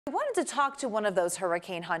I wanted to talk to one of those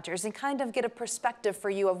hurricane hunters and kind of get a perspective for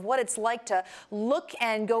you of what it's like to look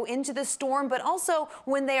and go into the storm, but also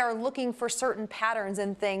when they are looking for certain patterns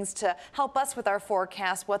and things to help us with our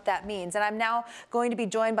forecast, what that means. And I'm now going to be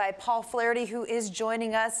joined by Paul Flaherty, who is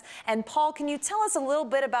joining us. And Paul, can you tell us a little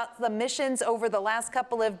bit about the missions over the last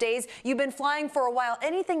couple of days? You've been flying for a while.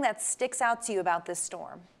 Anything that sticks out to you about this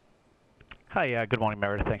storm? Hi, good morning,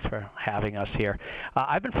 Meredith. Thanks for having us here.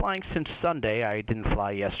 I've been flying since Sunday. I didn't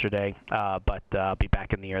fly yesterday, but I'll be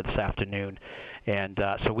back in the air this afternoon. And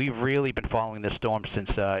so we've really been following this storm since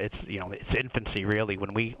its infancy, really.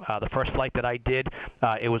 When the first flight that I did,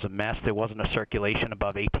 it was a mess. There wasn't a circulation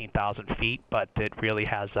above 18,000 feet, but it really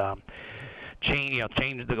has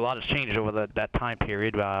changed. A lot has changed over that time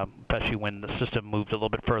period, especially when the system moved a little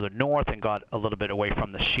bit further north and got a little bit away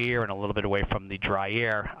from the shear and a little bit away from the dry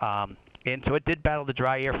air. And so it did battle the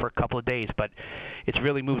dry air for a couple of days, but it's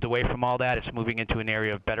really moved away from all that. It's moving into an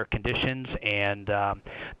area of better conditions, and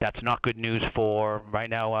that's not good news for,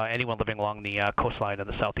 right now, anyone living along the coastline of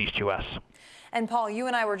the southeast U.S. And Paul, you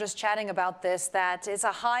and I were just chatting about this, that it's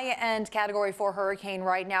a high-end Category 4 hurricane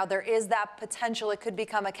right now. There is that potential it could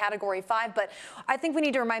become a Category 5, but I think we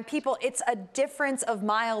need to remind people it's a difference of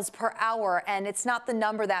miles per hour, and it's not the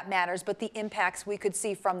number that matters, but the impacts we could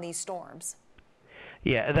see from these storms.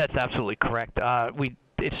 Yeah, that's absolutely correct.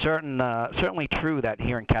 It's certainly true that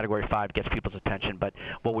hearing Category 5 gets people's attention, but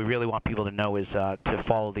what we really want people to know is to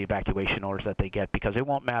follow the evacuation orders that they get, because it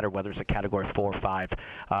won't matter whether it's a Category 4 or 5.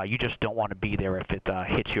 You just don't want to be there if it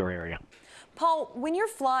hits your area. Paul, when you're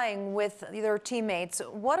flying with your teammates,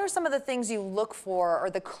 what are some of the things you look for or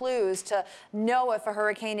the clues to know if a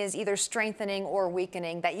hurricane is either strengthening or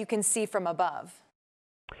weakening that you can see from above?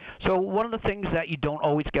 So one of the things that you don't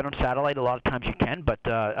always get on satellite, a lot of times you can, but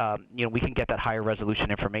we can get that higher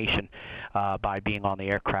resolution information by being on the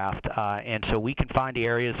aircraft, and so we can find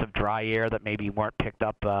areas of dry air that maybe weren't picked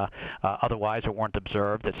up otherwise or weren't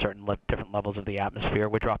observed at certain different levels of the atmosphere.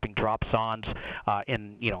 We're dropping drop zones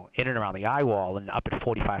in and around the eye wall and up at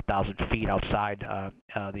 45,000 feet outside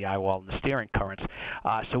the eye wall and the steering currents.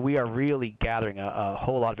 So we are really gathering a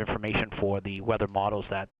whole lot of information for the weather models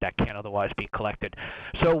that can't otherwise be collected.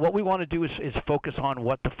 So what we want to do is focus on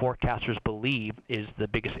what the forecasters believe is the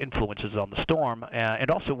biggest influences on the storm,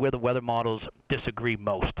 and also where the weather models disagree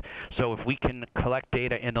most. So if we can collect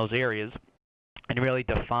data in those areas and really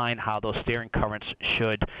define how those steering currents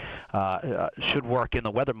should work in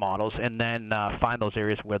the weather models, and then find those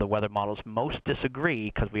areas where the weather models most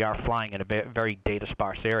disagree, because we are flying in a very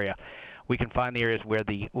data-sparse area. We can find the areas where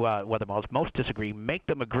the weather models most disagree, make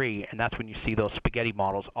them agree, and that's when you see those spaghetti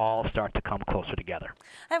models all start to come closer together.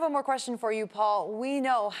 I have one more question for you, Paul. We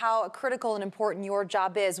know how critical and important your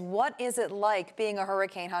job is. What is it like being a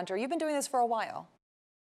hurricane hunter? You've been doing this for a while.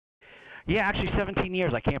 Yeah, actually 17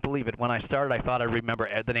 years. I can't believe it. When I started, I thought I'd remember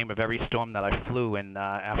the name of every storm that I flew, and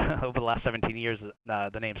over the last 17 years,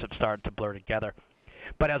 the names have started to blur together.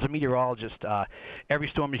 But as a meteorologist, every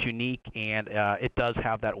storm is unique, and it does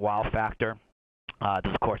have that wow factor.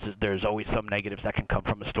 Of course, there's always some negatives that can come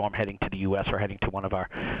from a storm heading to the U.S. or heading to one of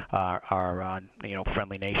our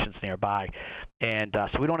friendly nations nearby, and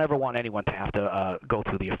so we don't ever want anyone to have to go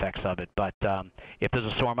through the effects of it. But if there's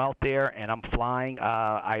a storm out there and I'm flying,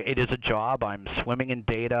 it is a job. I'm swimming in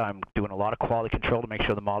data. I'm doing a lot of quality control to make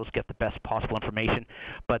sure the models get the best possible information.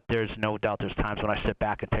 But there's no doubt there's times when I sit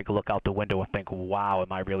back and take a look out the window and think, "Wow,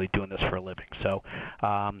 am I really doing this for a living?" So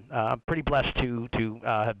I'm pretty blessed to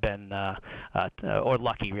have been or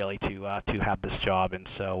lucky, really, to have this job, and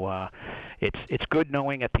so it's good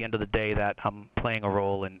knowing at the end of the day that I'm playing a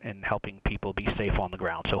role in helping people be safe on the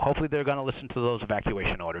ground. So hopefully they're going to listen to those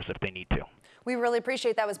evacuation orders if they need to. We really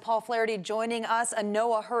appreciate that. Was Paul Flaherty joining us, a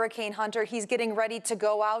NOAA hurricane hunter. He's getting ready to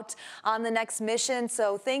go out on the next mission.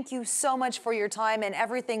 So thank you so much for your time and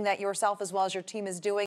everything that yourself as well as your team is doing.